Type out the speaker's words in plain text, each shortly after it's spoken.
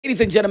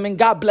Ladies and gentlemen,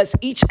 God bless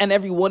each and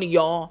every one of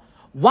y'all.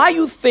 Why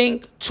you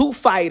think two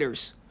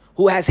fighters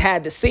who has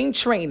had the same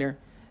trainer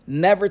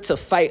never to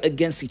fight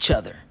against each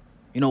other?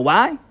 You know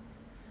why?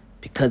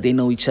 Because they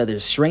know each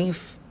other's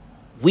strength,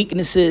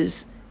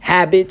 weaknesses,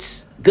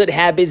 habits, good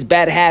habits,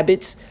 bad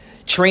habits,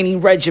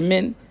 training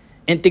regimen,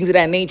 and things of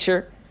that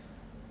nature,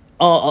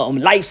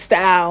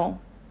 lifestyle.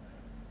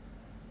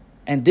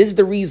 And this is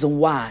the reason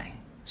why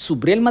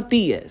Subriel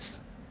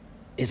Matias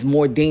is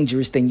more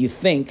dangerous than you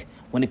think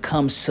when it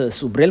comes to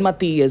Subriel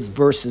Matias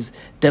versus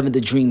Devin the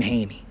Dream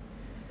Haney.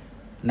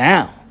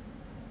 Now,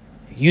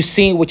 what you're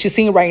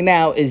seeing right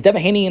now is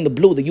Devin Haney in the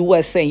blue, the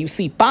USA, and you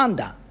see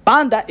Panda.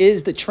 Panda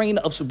is the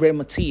trainer of Subriel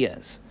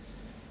Matias.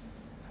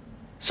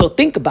 So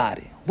think about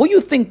it. What do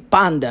you think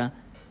Panda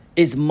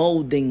is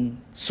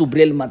molding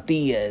Subriel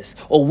Matias,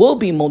 or will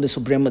be molding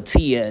Subriel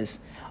Matias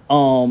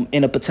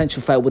in a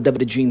potential fight with Devin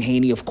the Dream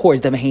Haney? Of course,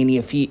 Devin Haney,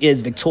 if he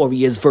is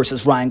victorious,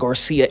 versus Ryan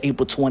Garcia,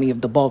 April 20th,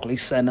 the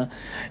Barclays Center,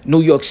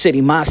 New York City,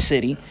 my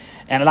city.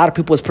 And a lot of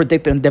people is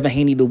predicting Devin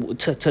Haney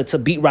to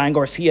beat Ryan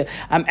Garcia.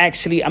 I'm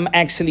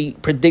actually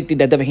predicting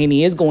that Devin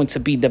Haney is going to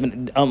beat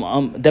Devin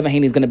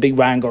Haney is going to beat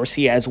Ryan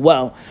Garcia as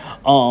well.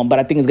 But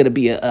I think it's going to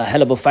be a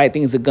hell of a fight. I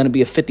think it's going to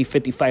be a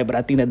 50-50 fight. But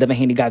I think that Devin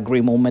Haney got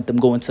great momentum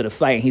going to the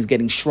fight. And he's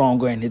getting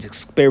stronger, and his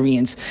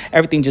experience,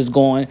 everything just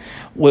going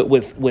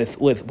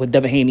with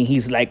Devin Haney.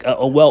 He's like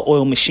a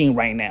well-oiled machine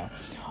right now.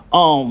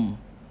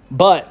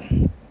 But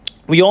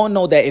we all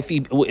know that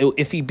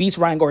if he beats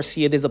Ryan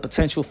Garcia, there's a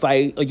potential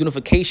fight, a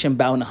unification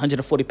bout in the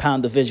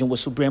 140-pound division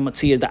with Subriel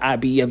Matias, the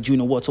IBF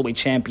junior welterweight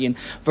champion,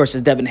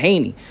 versus Devin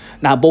Haney.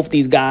 Now, both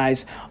these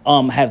guys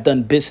have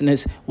done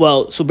business.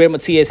 Well, Subriel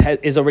Matias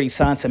is already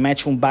signed to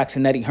Matchroom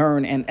Boxing, Eddie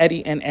Hearn,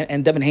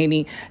 and Devin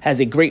Haney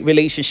has a great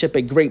relationship,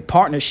 a great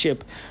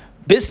partnership,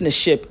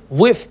 businessship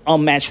with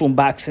Matchroom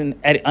Boxing,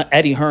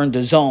 Eddie Hearn,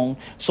 the Zone.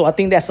 So I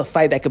think that's a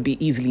fight that could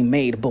be easily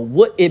made. But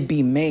would it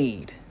be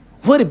made?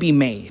 Would it be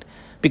made?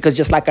 Because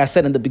just like I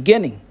said in the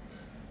beginning,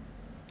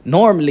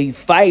 normally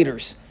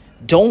fighters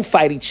don't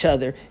fight each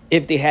other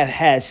if they have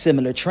had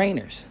similar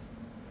trainers.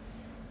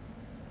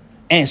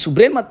 And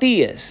Subriel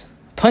Matias,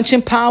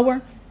 punching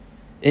power,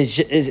 is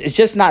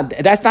just not,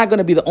 that's not going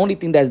to be the only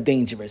thing that's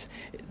dangerous.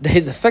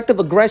 His effective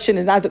aggression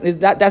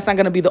that's not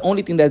going to be the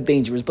only thing that's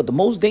dangerous. But the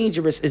most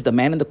dangerous is the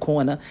man in the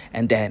corner,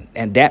 and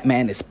that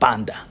man is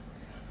Panda.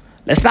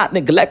 Let's not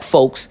neglect,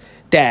 folks,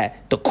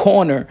 that the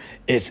corner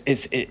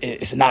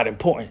is not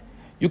important.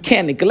 You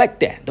can't neglect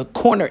that. The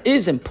corner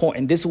is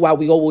important. This is why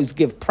we always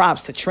give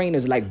props to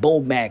trainers like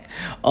Bomac,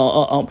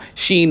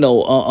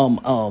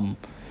 Shino,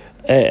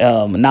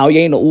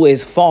 Naoyeno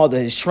Ue's father,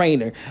 his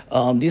trainer.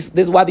 This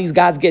is why these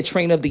guys get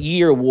Trainer of the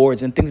Year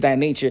awards and things of that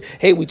nature.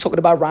 Hey, we talking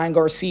about Ryan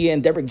Garcia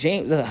and Derrick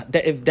James.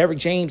 If Derrick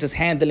James is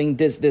handling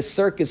this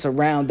circus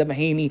around Devin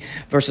Haney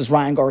versus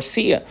Ryan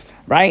Garcia,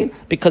 right?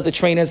 Because the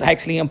trainer is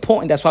actually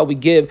important. That's why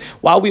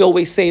we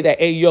always say that,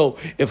 hey, yo,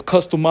 if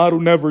Customado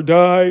never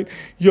died,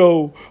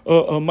 yo,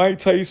 Mike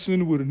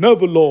Tyson would have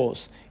never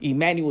lost.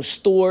 Emmanuel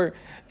Stewart,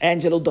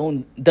 Angelo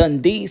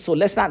Dundee. So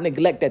let's not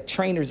neglect that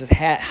trainers is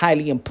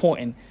highly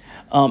important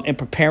in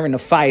preparing a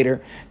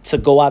fighter to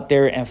go out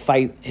there and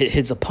fight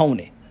his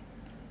opponent.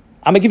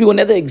 I'm going to give you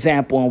another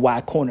example on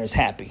why corner is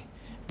happy.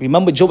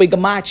 Remember Joey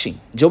Gamache.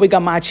 Joey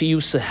Gamache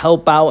used to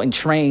help out and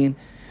train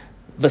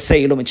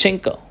Vasily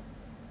Lomachenko.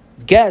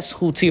 Guess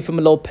who Teofimo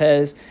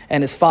Lopez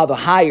and his father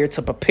hired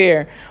to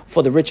prepare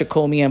for the Richard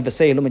Comey and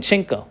Vasily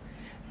Lomachenko?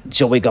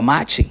 Joey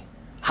Gamache.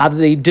 How did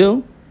they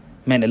do?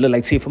 Man, it looked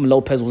like Teofimo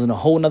Lopez was in a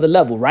whole nother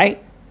level,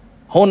 right?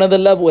 Whole nother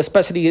level,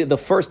 especially the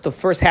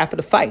first half of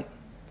the fight.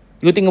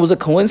 You think it was a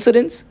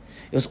coincidence?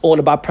 It was all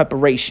about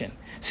preparation.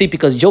 See,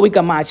 because Joey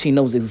Gamache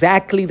knows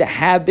exactly the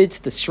habits,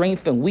 the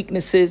strengths and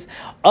weaknesses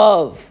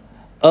of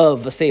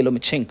Vasily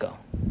Lomachenko,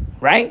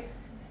 right?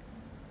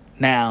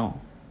 Now,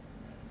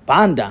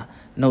 Panda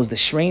knows the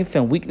strengths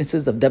and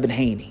weaknesses of Devin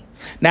Haney.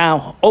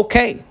 Now,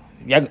 okay,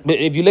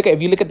 if you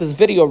look at this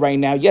video right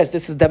now, yes,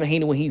 this is Devin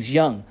Haney when he's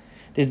young.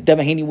 This is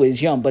Devin Haney when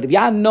he's young. But if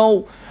y'all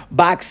know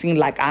boxing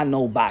like I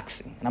know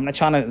boxing, and I'm not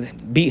trying to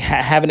be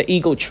having an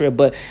ego trip,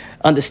 but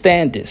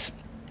understand this.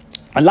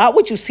 A lot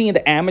what you see in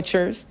the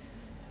amateurs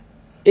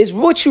is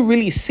what you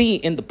really see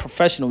in the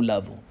professional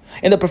level.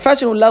 In the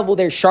professional level,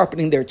 they're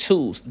sharpening their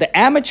tools. The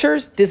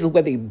amateurs, this is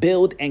where they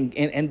build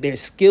and their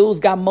skills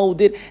got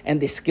molded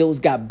and their skills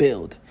got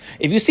built.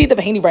 If you see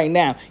Devin Haney right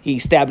now, he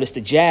established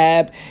the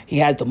jab. He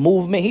has the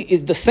movement. He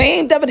is the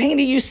same Devin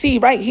Haney you see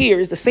right here.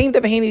 Is the same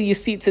Devin Haney you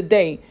see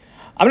today.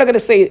 I'm not gonna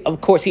say,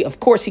 of course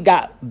he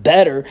got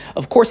better.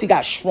 Of course he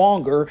got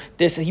stronger.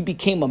 He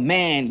became a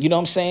man. You know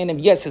what I'm saying?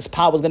 And yes, his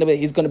power is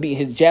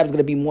his jab is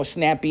gonna be more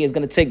snappy. It's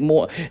gonna take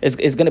more.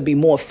 It's gonna be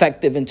more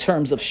effective in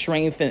terms of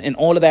strength and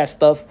all of that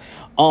stuff.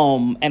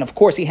 And of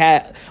course he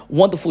had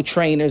wonderful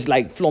trainers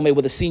like Flo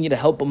Mayweather Sr. to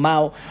help him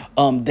out.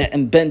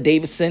 And Ben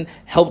Davison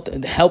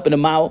helping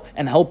him out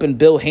and helping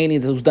Bill Haney,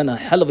 who's done a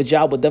hell of a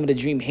job with Devin the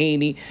Dream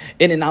Haney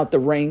in and out the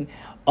ring.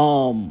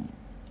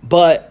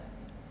 But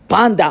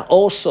Panda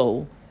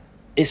also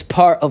is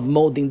part of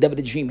molding Devin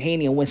the Dream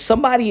Haney. And when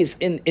somebody is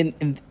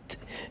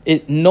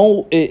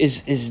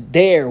is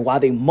there while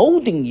they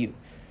molding you,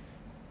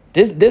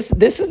 this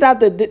is not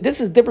this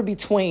is different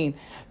between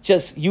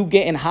just you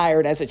getting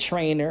hired as a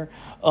trainer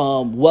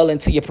well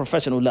into your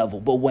professional level.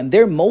 But when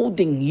they're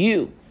molding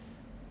you,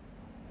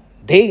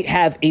 they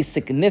have a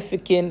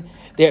significant,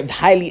 they're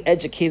highly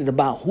educated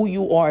about who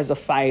you are as a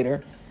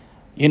fighter,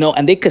 you know,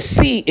 and they could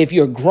see if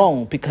you're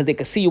grown because they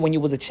could see you when you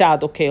was a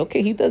child.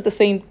 Okay, he does the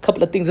same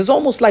couple of things. It's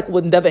almost like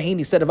what Devin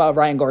Haney said about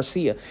Ryan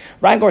Garcia.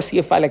 Ryan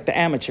Garcia fight like the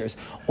amateurs.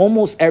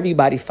 Almost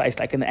everybody fights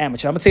like in the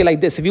amateur. I'm gonna say it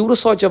like this: if you would have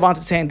saw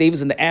Gervonta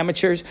Davis in the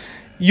amateurs,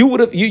 you would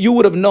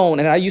have known.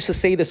 And I used to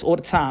say this all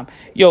the time.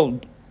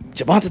 Yo,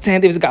 Gervonta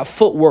Davis got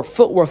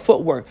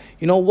footwork.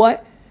 You know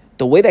what?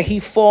 The way that he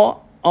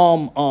fought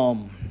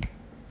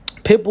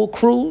Pitbull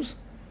Cruz,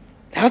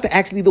 that was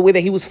actually the way that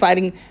he was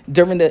fighting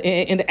during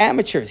in the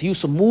amateurs. He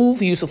used to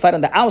move. He used to fight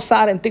on the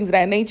outside and things of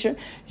that nature.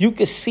 You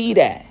could see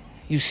that.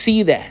 You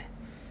see that.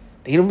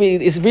 They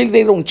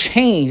don't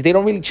change. They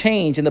don't really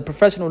change. In the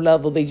professional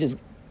level, they just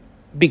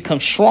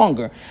become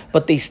stronger,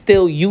 but they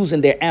still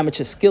using their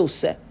amateur skill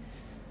set.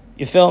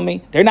 You feel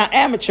me? They're not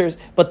amateurs,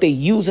 but they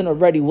using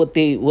already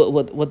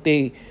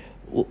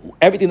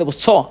everything that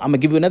was taught. I'm gonna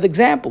give you another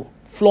example.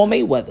 Floyd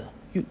Mayweather.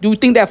 Do you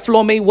think that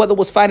Floyd Mayweather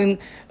was fighting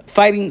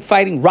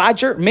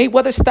Roger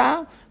Mayweather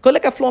style? Go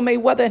look at Floyd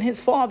Mayweather and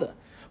his father.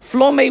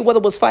 Floyd Mayweather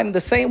was fighting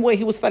the same way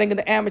he was fighting in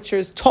the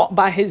amateurs, taught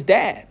by his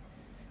dad.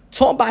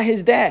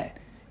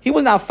 He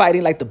was not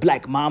fighting like the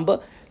Black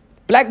Mamba.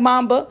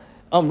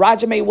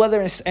 Roger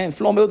Mayweather and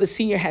Floyd Mayweather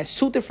Sr. had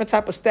two different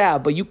type of style,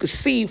 but you could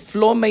see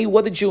Floyd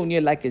Mayweather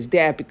Jr. like his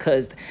dad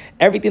because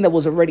everything that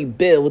was already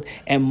built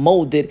and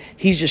molded,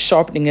 he's just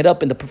sharpening it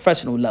up in the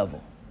professional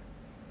level.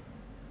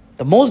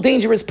 The most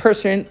dangerous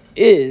person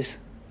is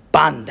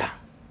Panda.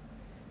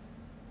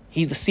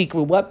 He's the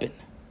secret weapon.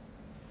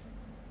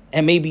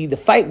 And maybe the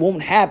fight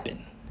won't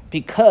happen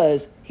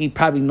because he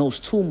probably knows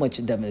too much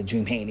of Devin the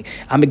Dream Haney.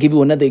 I'm going to give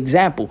you another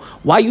example.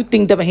 Why you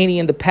think Devin Haney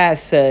in the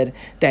past said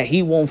that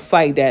he won't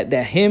fight, that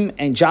him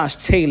and Josh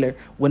Taylor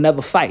will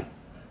never fight?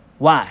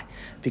 Why?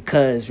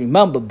 Because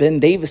remember, Ben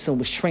Davison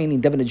was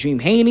training Devin the Dream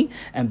Haney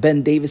and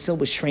Ben Davison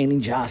was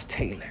training Josh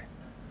Taylor.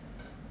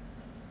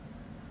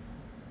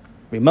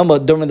 Remember,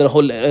 during the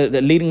whole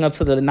leading up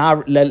to the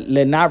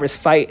Linares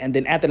fight, and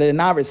then after the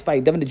Linares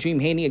fight, Devin the Dream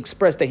Haney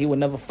expressed that he would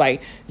never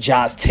fight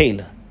Josh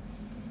Taylor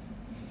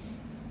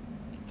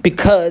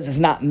because it's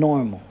not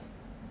normal.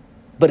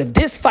 But if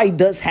this fight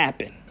does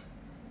happen,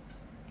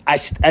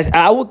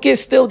 I would give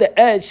still the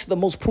edge to the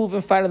most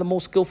proven fighter, the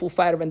most skillful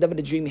fighter in Devin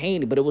the Dream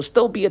Haney, but it will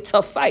still be a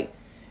tough fight.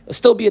 It'll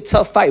still be a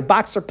tough fight.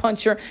 Boxer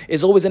puncher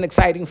is always an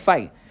exciting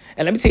fight.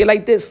 And let me tell you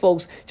like this,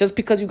 folks, just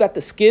because you got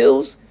the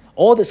skills,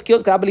 all the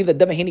skills, because I believe that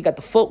Devin Haney got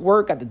the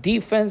footwork, got the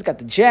defense, got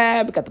the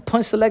jab, got the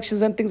punch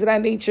selections and things of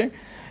that nature.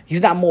 He's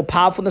not more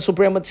powerful than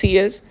Subriel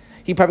Matias.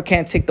 He probably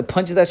can't take the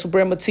punches that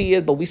Subriel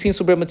Matias, but we've seen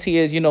Subriel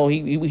Matias, you know,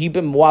 he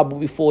been wobbled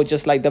before,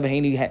 just like Devin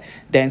Haney had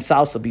Dan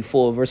Salsa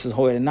before versus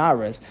Hoyer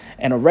Linares.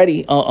 And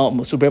already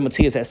Subriel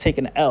Matias has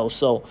taken an L,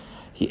 so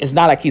it's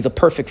not like he's a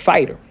perfect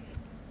fighter.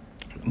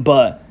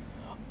 But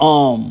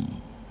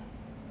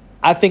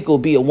I think it will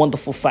be a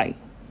wonderful fight.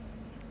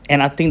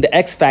 And I think the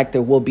X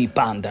factor will be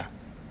Panda.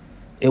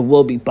 It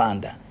will be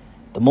Panda.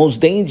 The most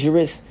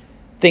dangerous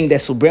thing that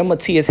Subriel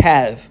Matias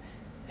have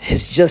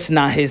is just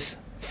not his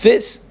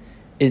fist,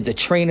 is the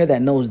trainer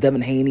that knows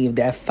Devin Haney if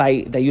that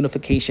fight, that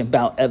unification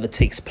bout ever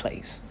takes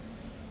place.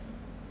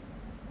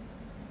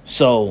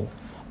 So,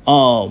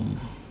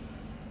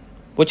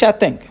 what y'all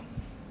think?